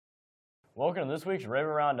Welcome to this week's Raven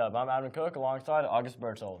Roundup. I'm Adam Cook alongside August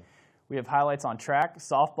Berthold. We have highlights on track,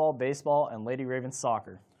 softball, baseball, and Lady Ravens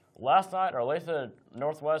soccer. Last night, our Olathe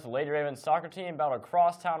Northwest Lady Ravens soccer team battled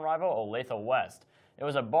crosstown rival Olathe West. It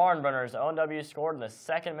was a barn burner as ONW scored in the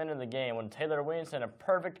second minute of the game when Taylor Ween sent a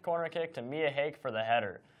perfect corner kick to Mia Hake for the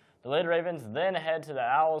header. The Lady Ravens then head to the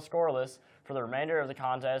Owls scoreless for the remainder of the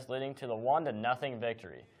contest, leading to the 1-0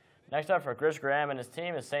 victory. Next up for Chris Graham and his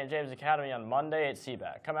team is St. James Academy on Monday at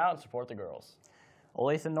Seaback. Come out and support the girls.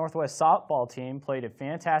 Olathe Northwest softball team played a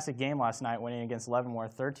fantastic game last night, winning against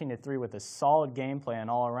Leavenworth 13-3 with a solid game plan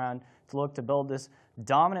all around to look to build this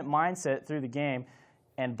dominant mindset through the game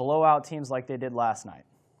and blow out teams like they did last night.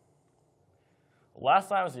 Last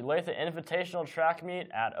night was the Olathe Invitational Track Meet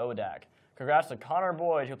at ODAC. Congrats to Connor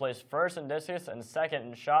Boyd, who placed first in discus and second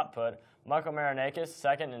in shot put, Michael Marinakis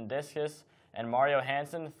second in discus, and Mario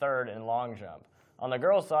Hansen third in long jump. On the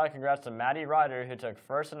girls' side, congrats to Maddie Ryder, who took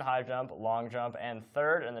first in high jump, long jump, and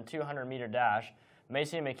third in the 200-meter dash,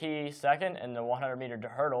 Macy McKee second in the 100-meter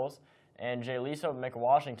hurdles, and Jayleso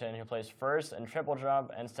McWashington, who placed first in triple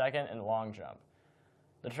jump and second in long jump.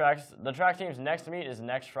 The track team's next meet is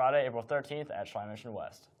next Friday, April 13th at Shawnee Mission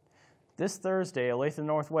West. This Thursday, Olathe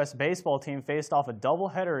Northwest baseball team faced off a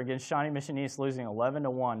doubleheader against Shawnee Mission East, losing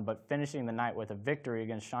 11-1, but finishing the night with a victory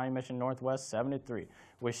against Shawnee Mission Northwest 7-3,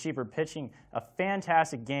 with Sheeper pitching a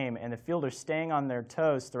fantastic game and the fielders staying on their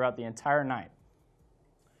toes throughout the entire night.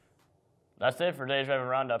 That's it for today's Raven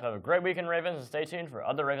Roundup. Have a great weekend, Ravens, and stay tuned for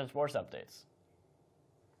other Raven sports updates.